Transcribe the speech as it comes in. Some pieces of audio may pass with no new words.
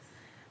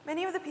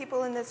Many of the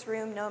people in this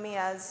room know me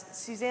as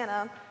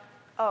Susanna,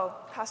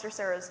 Pastor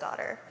Sarah's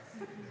daughter.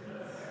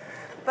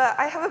 But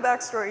I have a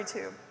backstory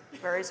too.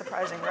 Very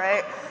surprising,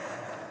 right?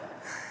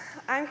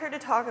 I'm here to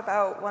talk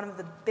about one of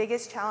the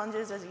biggest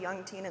challenges as a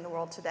young teen in the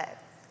world today.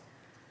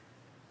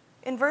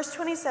 In verse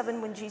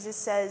 27, when Jesus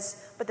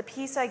says, "But the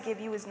peace I give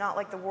you is not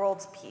like the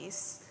world's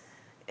peace,"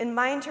 in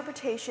my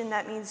interpretation,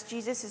 that means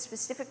Jesus is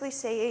specifically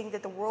saying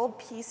that the world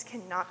peace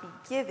cannot be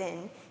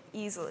given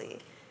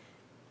easily.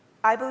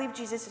 I believe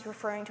Jesus is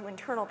referring to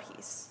internal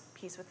peace,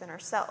 peace within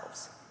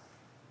ourselves.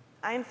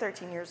 I am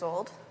 13 years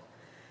old,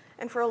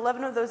 and for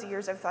 11 of those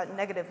years, I've thought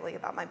negatively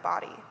about my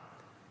body.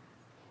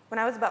 When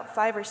I was about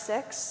 5 or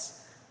 6,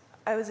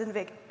 I was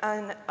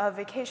on a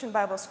vacation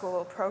Bible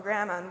school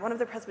program on one of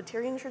the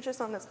Presbyterian churches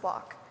on this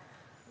block.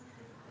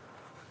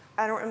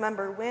 I don't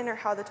remember when or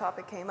how the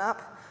topic came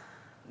up,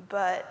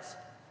 but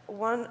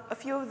a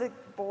few of the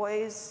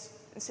boys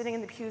sitting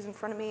in the pews in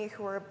front of me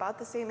who were about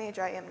the same age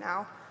I am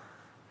now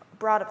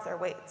brought up their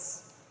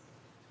weights.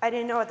 I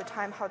didn't know at the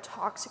time how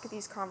toxic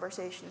these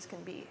conversations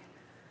can be,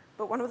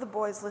 but one of the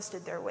boys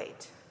listed their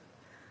weight.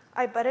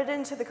 I butted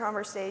into the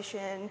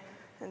conversation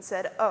and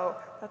said, "Oh,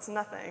 that's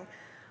nothing.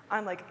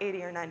 I'm like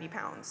 80 or 90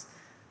 pounds,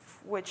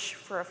 which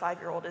for a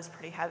 5-year-old is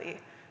pretty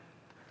heavy."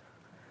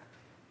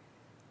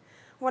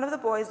 One of the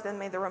boys then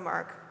made the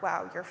remark,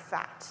 "Wow, you're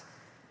fat,"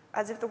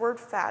 as if the word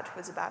fat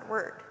was a bad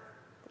word,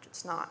 which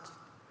it's not.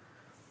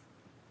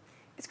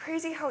 It's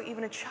crazy how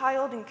even a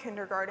child in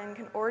kindergarten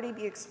can already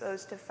be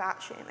exposed to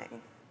fat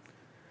shaming.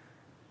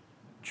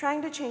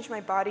 Trying to change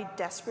my body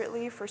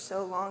desperately for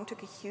so long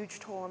took a huge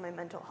toll on my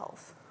mental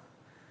health.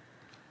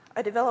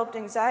 I developed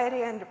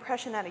anxiety and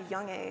depression at a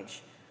young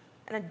age,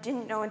 and I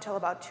didn't know until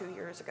about 2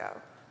 years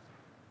ago.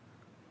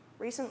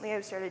 Recently,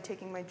 I've started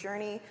taking my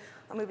journey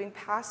on moving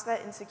past that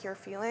insecure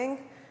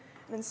feeling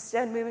and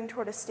instead moving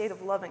toward a state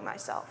of loving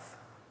myself.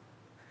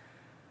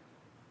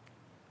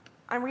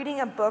 I'm reading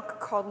a book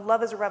called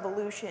Love is a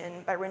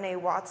Revolution by Renee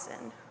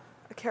Watson.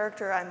 A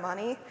character,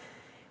 Imani,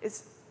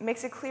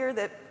 makes it clear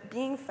that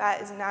being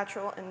fat is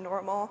natural and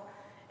normal,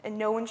 and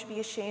no one should be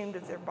ashamed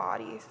of their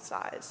body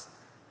size.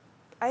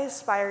 I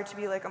aspire to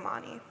be like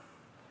Imani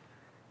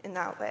in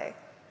that way.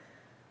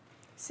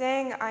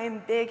 Saying I am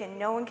big and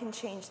no one can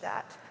change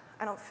that.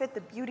 I don't fit the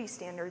beauty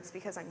standards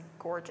because I'm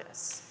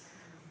gorgeous.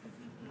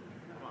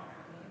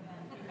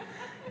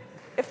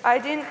 If I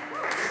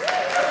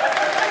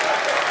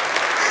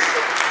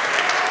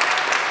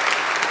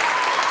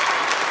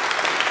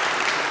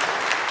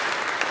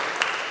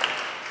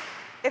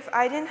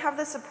didn't have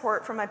the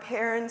support from my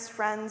parents,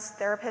 friends,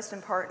 therapist,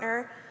 and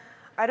partner,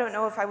 I don't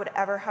know if I would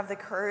ever have the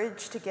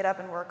courage to get up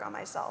and work on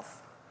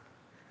myself.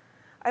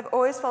 I've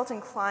always felt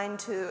inclined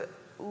to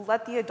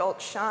let the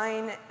adult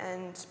shine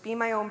and be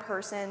my own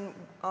person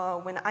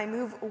when I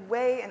move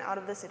away and out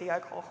of the city I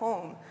call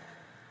home.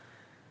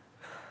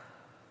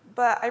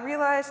 But I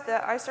realized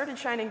that I started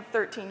shining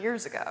 13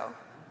 years ago.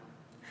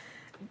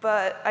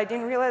 But I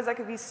didn't realize I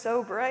could be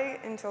so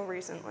bright until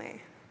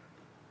recently.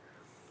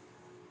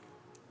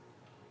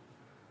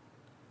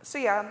 So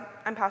yeah,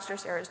 I'm Pastor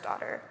Sarah's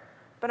daughter,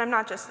 but I'm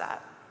not just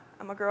that.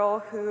 I'm a girl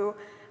who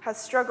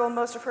has struggled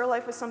most of her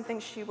life with something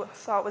she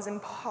thought was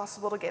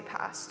impossible to get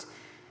past,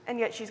 and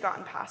yet she's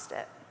gotten past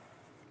it.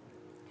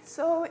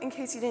 So, in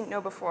case you didn't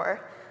know before,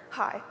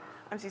 hi,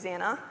 I'm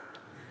Susanna.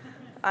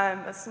 I'm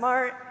a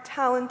smart,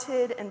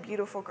 talented, and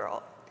beautiful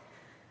girl.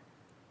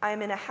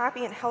 I'm in a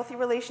happy and healthy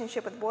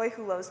relationship with a boy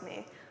who loves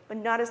me, but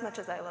not as much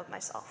as I love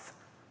myself.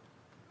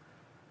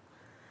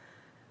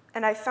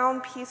 And I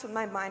found peace with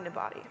my mind and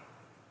body.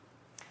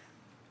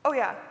 Oh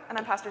yeah, and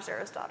I'm Pastor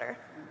Sarah's daughter.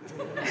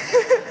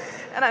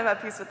 And I'm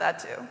at peace with that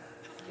too.